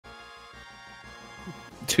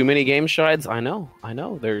Too many game strides? I know.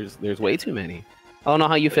 There's way too many. I don't know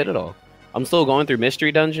how you fit it all. I'm still going through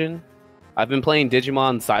Mystery Dungeon. I've been playing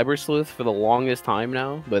Digimon Cyber Sleuth for the longest time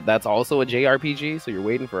now, but that's also a JRPG, so you're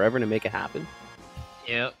waiting forever to make it happen.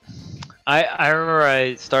 Yep. I remember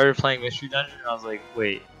I started playing Mystery Dungeon and I was like,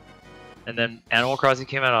 wait. And then Animal Crossing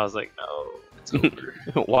came out, I was like, no, it's over.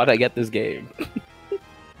 Why'd I get this game?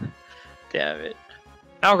 Damn it.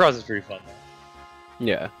 Animal Crossing is pretty fun though.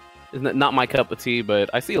 Yeah. It's not my cup of tea, but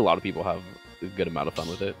I see a lot of people have a good amount of fun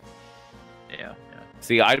with it. Yeah.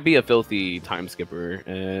 See, I'd be a filthy time skipper,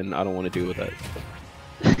 and I don't want to deal with that.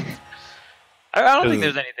 I don't think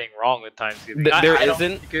there's anything wrong with time skipping. There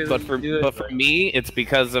isn't, but for me, it's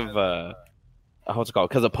because of what's it called?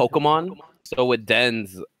 Because of Pokemon. So with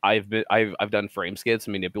Dens, I've done frame skips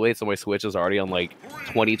and manipulate, so my Switch is already on like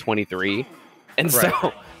 2023, and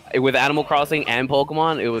so with Animal Crossing and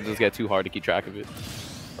Pokemon, it would just get too hard to keep track of it.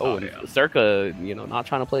 Oh, and Circa, not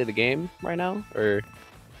trying to play the game right now, or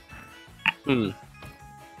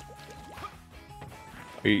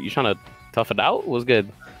Are you trying to tough it out? Was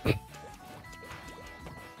good.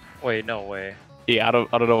 Wait, no way. Yeah, I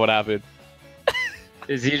don't know what happened.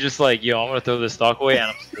 Is he just like, yo, I'm gonna throw this stock away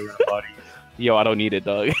and I'm still gonna body you? Yo, I don't need it,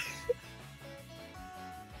 dog.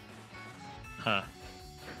 Huh.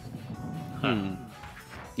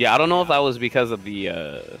 Yeah, I don't know if that was because of the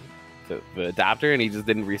adapter and he just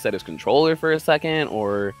didn't reset his controller for a second,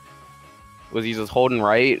 or was he just holding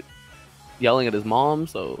right, yelling at his mom?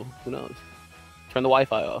 So who knows? Turn the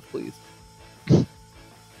Wi-Fi off, please. Not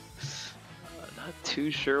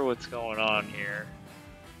too sure what's going on here,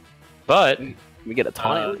 but we get a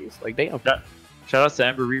ton at least. Like, damn. Shout out to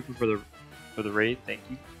Ember Reaper for the raid. Thank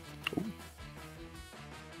you. Ooh.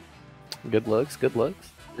 Good looks. Good looks.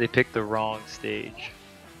 They picked the wrong stage.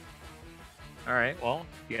 All right. Well,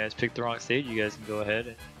 if you guys picked the wrong stage, you guys can go ahead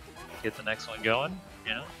and get the next one going.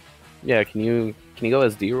 Yeah. Can you go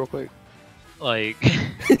SD real quick? Like.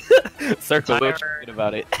 Circle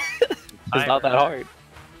about it. It's not that hard.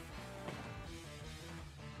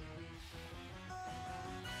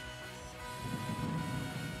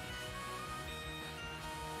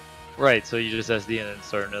 Right, so you just SD and then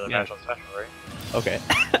start another match on special, right? Okay.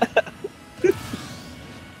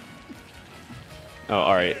 Oh,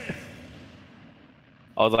 alright.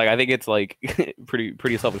 I was like, I think it's like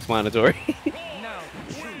pretty self-explanatory.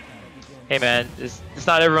 Hey man, it's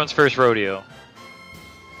not everyone's first rodeo.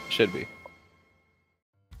 Should be.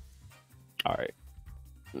 Alright.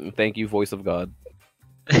 Thank you, voice of God.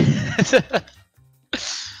 Let's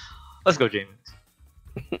go, James.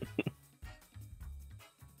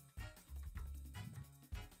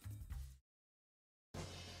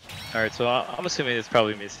 Alright, so I'm assuming it's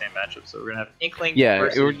probably the same matchup. So we're gonna have Inkling. Yeah,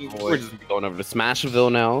 versus we're just going over to Smashville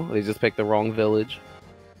now. They just picked the wrong village.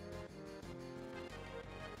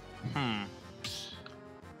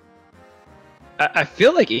 I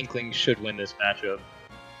feel like Inkling should win this matchup,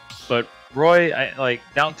 but Roy,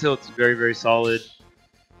 down tilt's very, very solid.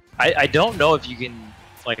 I don't know if you can,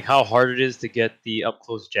 how hard it is to get the up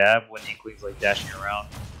close jab when Inkling's dashing around.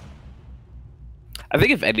 I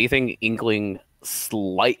think if anything, Inkling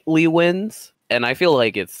slightly wins, and I feel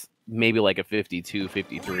like it's maybe like a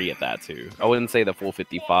 52-53 at that too. I wouldn't say the full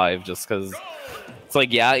 55 just because it's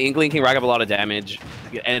like, yeah, Inkling can rack up a lot of damage,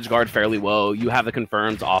 edge guard fairly well. You have the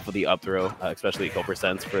confirms off of the up throw, especially at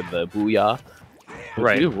Copercents for the booyah.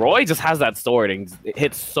 Right. Dude, Roy just has that sword and it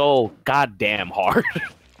hits so goddamn hard.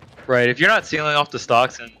 Right. If you're not sealing off the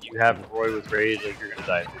stocks and you have Roy with rage, you're gonna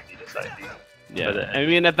die 50 to side B. Yeah, I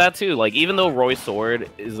mean, at that too, even though Roy's sword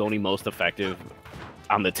is only most effective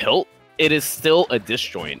on the tilt, it is still a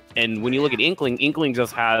disjoint. And when you look at Inkling, Inkling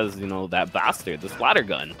just has, that bastard, the splatter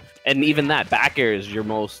gun. And even that, back air is your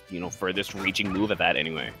most, furthest reaching move at that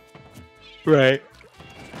anyway. Right.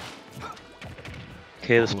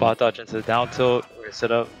 Okay, the spot dodge into the down tilt. We're gonna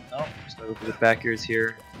set up. No, just gonna go for the back airs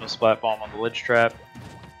here. No splat bomb on the ledge trap.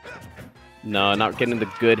 No, not getting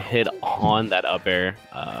the good hit on that up air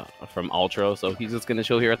from Altro, so he's just gonna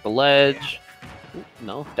chill here at the ledge.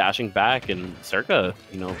 No, dashing back, and Circa,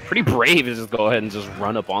 pretty brave to just go ahead and just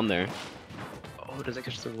run up on there. Oh, doesn't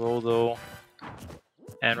catch the roll though.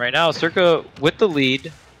 And right now, Circa with the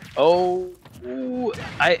lead. Oh, you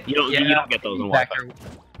don't get those in back air.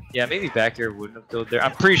 Yeah, maybe back air wouldn't have killed there.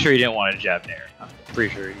 I'm pretty sure he didn't want to jab there. I'm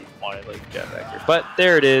pretty sure he wanted jab back air. But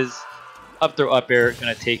there it is, up throw up air,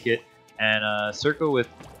 gonna take it. And Circa with,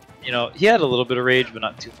 he had a little bit of rage, but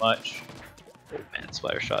not too much. Oh man,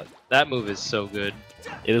 splatter shot. That move is so good.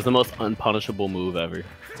 It is the most unpunishable move ever.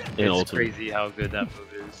 It's crazy how good that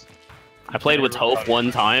move is. I played with Toph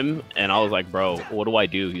one time, and I was like, bro, what do I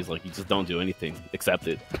do? He's like, you just don't do anything. Accept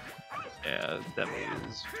it. Yeah, that move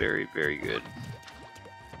is very, very good.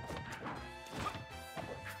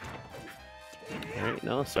 Alright,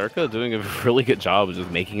 no, Circa doing a really good job of just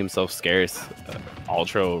making himself scarce.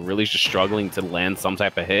 Altro really just struggling to land some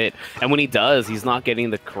type of hit. And when he does, he's not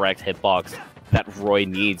getting the correct hitbox that Roy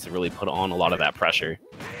needs to really put on a lot of that pressure.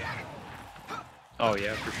 Oh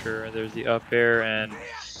yeah, for sure. There's the up air, and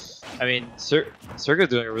I mean, Circa's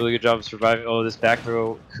doing a really good job of surviving. Oh, this back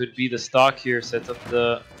throw could be the stock here. Sets up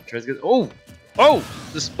the... Tries to get... Oh! Oh!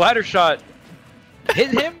 The splatter shot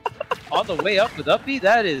hit him on the way up with up B?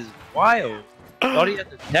 That is wild. Thought he had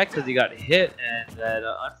to tech because he got hit, and that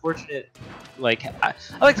unfortunate, like, I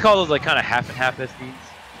like to call those like kind of half and half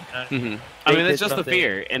SDs. You know? I mean, it's just the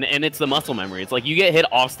fear, and it's the muscle memory. It's like you get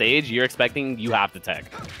hit off stage, you're expecting you have to tech.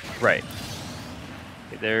 Right.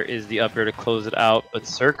 Okay, there is the up air to close it out, but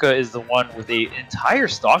Circa is the one with the entire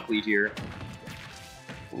stock lead here.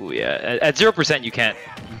 Ooh, yeah. At 0%, you can't.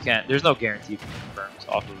 There's no guarantee for confirms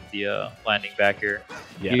off of the landing back here.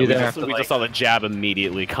 Yeah, we just saw the jab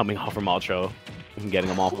immediately coming off from Altro and getting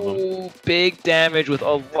him off of him. Ooh, big damage with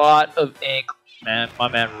a lot of ink. Man, my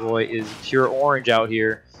man Roy is pure orange out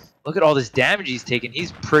here. Look at all this damage he's taken.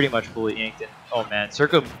 He's pretty much fully inked. And oh man,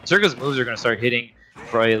 Circa's moves are going to start hitting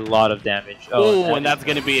for a lot of damage. Oh, and that's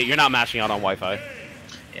going to be it. You're not mashing out on Wi-Fi.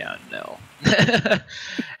 Yeah, no.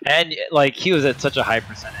 And like he was at such a high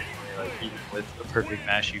percent anyway. Like even with a perfect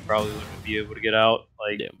mash, you probably wouldn't be able to get out.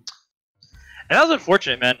 Like, yeah. And that was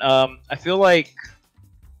unfortunate, man. I feel like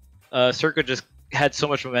Circa just had so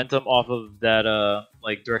much momentum off of that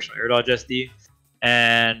like directional air dodge SD,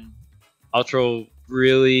 and Altro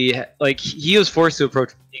really like he was forced to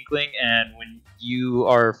approach Inkling, and when you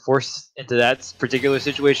are forced into that particular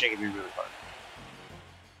situation, it can be really hard.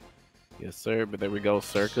 Yes, sir. But there we go.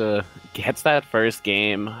 Circa gets that first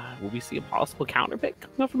game. Will we see a possible counter pick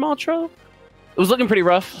coming up from Altro? It was looking pretty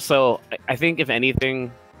rough, so I think if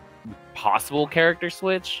anything, possible character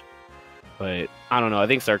switch. But I don't know. I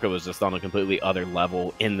think Circa was just on a completely other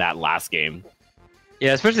level in that last game.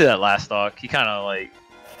 Yeah, especially that last stock. He kind of like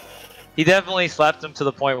he definitely slapped him to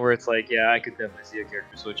the point where it's like, yeah, I could definitely see a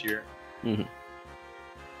character switch here.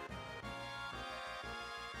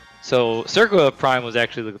 So CircaPrime was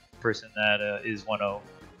actually the person that is 1-0.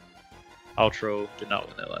 Altro did not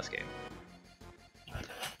win that last game.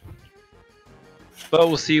 But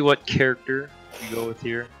we'll see what character we go with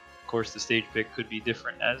here. Of course, the stage pick could be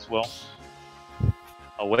different as well.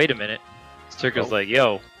 Oh, wait a minute. Circa's like,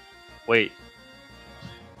 yo, wait.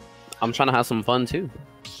 I'm trying to have some fun too.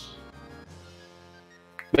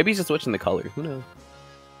 Maybe he's just switching the color. Who knows?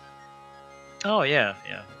 Oh, yeah,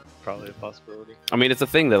 yeah. Probably a possibility. I mean, it's a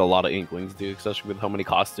thing that a lot of Inklings do, especially with how many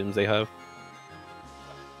costumes they have.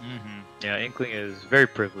 Yeah, Inkling is very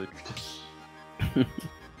privileged.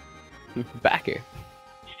 Back here.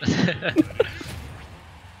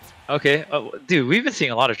 Okay, oh, dude, we've been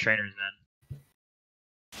seeing a lot of trainers, man.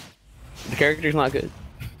 The character's not good.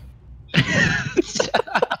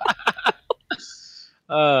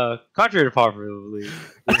 Contrary to popular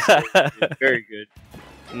belief, very good.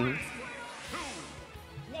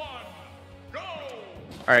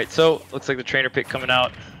 Alright, so looks like the trainer pick coming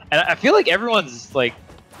out. And I feel like everyone's like,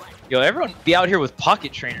 yo, everyone be out here with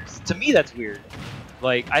pocket trainers. To me, that's weird.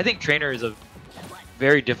 Like, I think trainer is a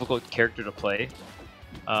very difficult character to play.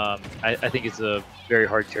 I think it's a very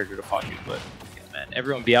hard character to pocket, but yeah, man,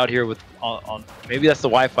 everyone be out here with on maybe that's the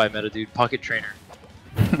Wi-Fi meta, dude. Pocket trainer.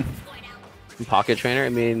 Pocket trainer. I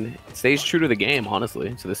mean, it stays true to the game,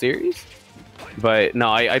 honestly, to the series. But no,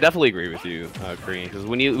 I definitely agree with you, Kareem. Because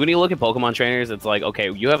when you look at Pokemon trainers, it's like,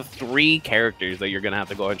 okay, you have 3 characters that you're gonna have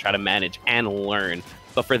to go and try to manage and learn.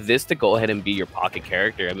 But for this to go ahead and be your pocket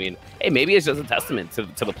character, I mean, hey, maybe it's just a testament to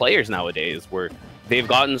the players nowadays, where they've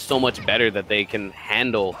gotten so much better that they can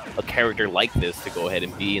handle a character like this to go ahead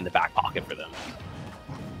and be in the back pocket for them.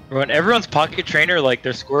 When everyone's pocket trainer, like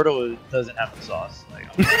their Squirtle doesn't have the sauce. Like,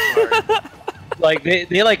 I'm sorry. Like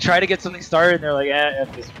they like try to get something started and they're like,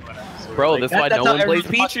 F this one. Bro, like, that's why no one plays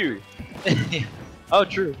Pichu. Oh,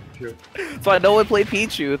 true. That's why no one played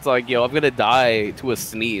Pichu. It's like, yo, I'm gonna die to a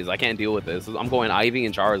sneeze. I can't deal with this. I'm going Ivy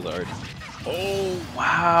and Charizard. Oh,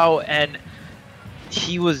 wow. And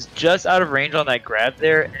he was just out of range on that grab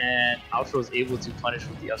there, and Altro was able to punish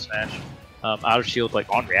with the up smash. Out of shield, like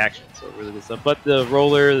on reaction, so really good stuff. But the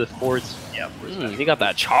roller, the forwards, yeah. He got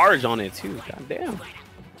that charge on it too. God damn.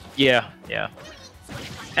 Yeah.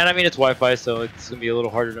 And I mean, it's Wi-Fi, so it's gonna be a little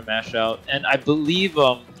harder to mash out. And I believe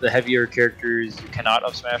the heavier characters cannot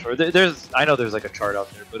up smash. Or I know there's like a chart out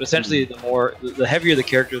there, but essentially the heavier the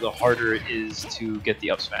character, the harder it is to get the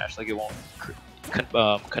up smash. Like it won't,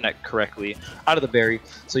 connect correctly out of the berry.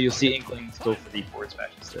 So you'll see Inklings go for the forward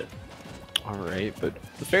smash instead. All right, but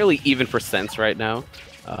fairly even percents right now.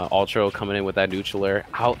 Altro coming in with that neutral air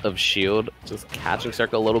out of shield, just catching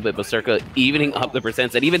Circa a little bit, but Circa evening up the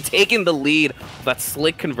percents and even taking the lead with that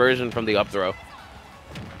slick conversion from the up throw.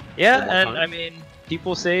 Yeah, and I mean,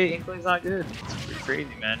 people say Inkling's not good. It's pretty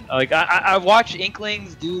crazy, man. Like I watch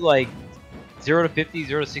Inklings do like 0 to 50,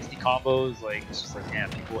 0 to 60 combos. Like it's just like, damn,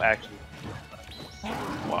 people actually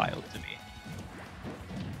wild to me.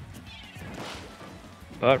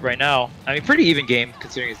 But right now, I mean, pretty even game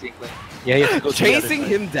considering it's Inkling. Yeah, he has to go chasing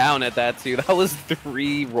him down at that too. That was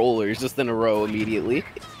 3 rollers just in a row immediately.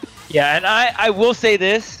 Yeah, and I will say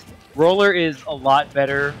this: roller is a lot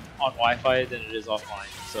better on Wi-Fi than it is offline.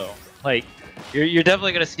 So like, you're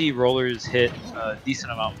definitely gonna see rollers hit a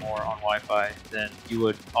decent amount more on Wi-Fi than you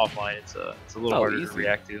would offline. It's a little harder to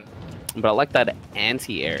react to. But I like that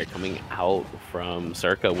anti-air coming out from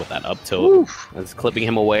Circa with that up tilt. It's clipping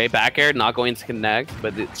him away. Back air not going to connect,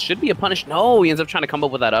 but it should be a punish. No, he ends up trying to come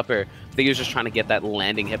up with that up air. I think he was just trying to get that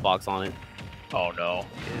landing hitbox on it. Oh no.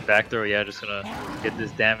 Back throw, yeah, just gonna get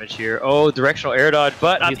this damage here. Oh, directional air dodge,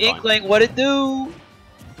 but I'm Inkling, what it do?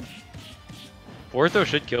 Forward throw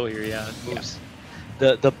should kill here, yeah, it moves.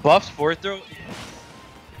 Yeah. The buffs forward throw is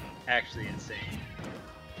actually insane.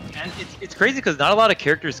 And it's crazy because not a lot of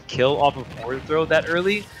characters kill off of forward throw that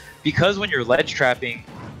early, because when you're ledge trapping,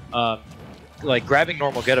 like grabbing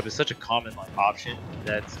normal getup is such a common like option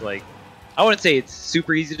that's like, I wouldn't say it's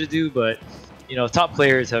super easy to do, but you know, top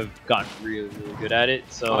players have gotten really good at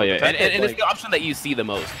it. So and it's the option that you see the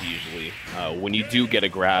most usually when you do get a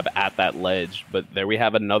grab at that ledge. But there we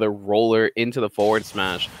have another roller into the forward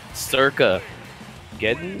smash. Circa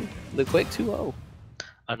getting the quick 2-0.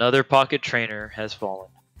 Another pocket trainer has fallen.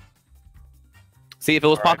 See, if it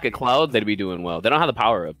was Pocket Cloud, they'd be doing well. They don't have the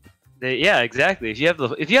power up. Yeah, exactly. If you have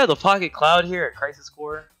the Pocket Cloud here at Crisis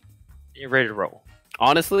Core, you're ready to roll.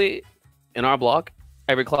 Honestly, in our block,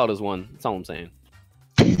 every cloud is one. That's all I'm saying.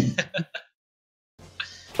 That's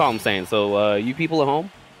all I'm saying. So you people at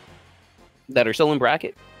home that are still in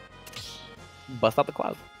bracket, bust out the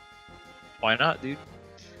cloud. Why not, dude?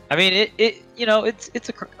 I mean, you know, it's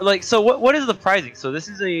a like. So what is the pricing? So this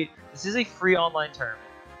is a free online tournament.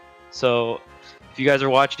 So if you guys are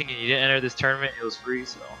watching and you didn't enter this tournament, it was free.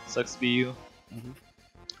 So sucks to be you.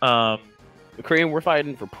 Korean, we're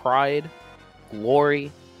fighting for pride,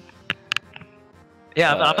 glory.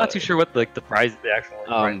 Yeah, I'm not too sure what the prize, the actual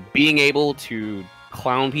prize. Being able to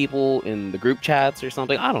clown people in the group chats or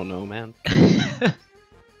something. I don't know, man.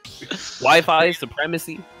 Wi-Fi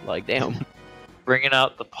supremacy, like damn. Bringing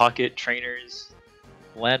out the pocket trainers,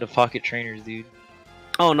 land of pocket trainers, dude.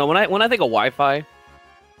 Oh no, when I think of Wi-Fi,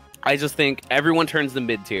 I just think everyone turns the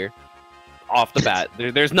mid tier off the bat.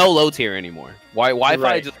 There's no low tier anymore.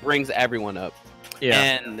 Wi-Fi just brings everyone up. Yeah.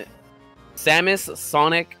 And Samus,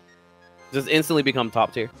 Sonic, just instantly become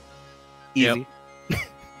top tier. Easy. Yep.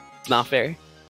 Not fair.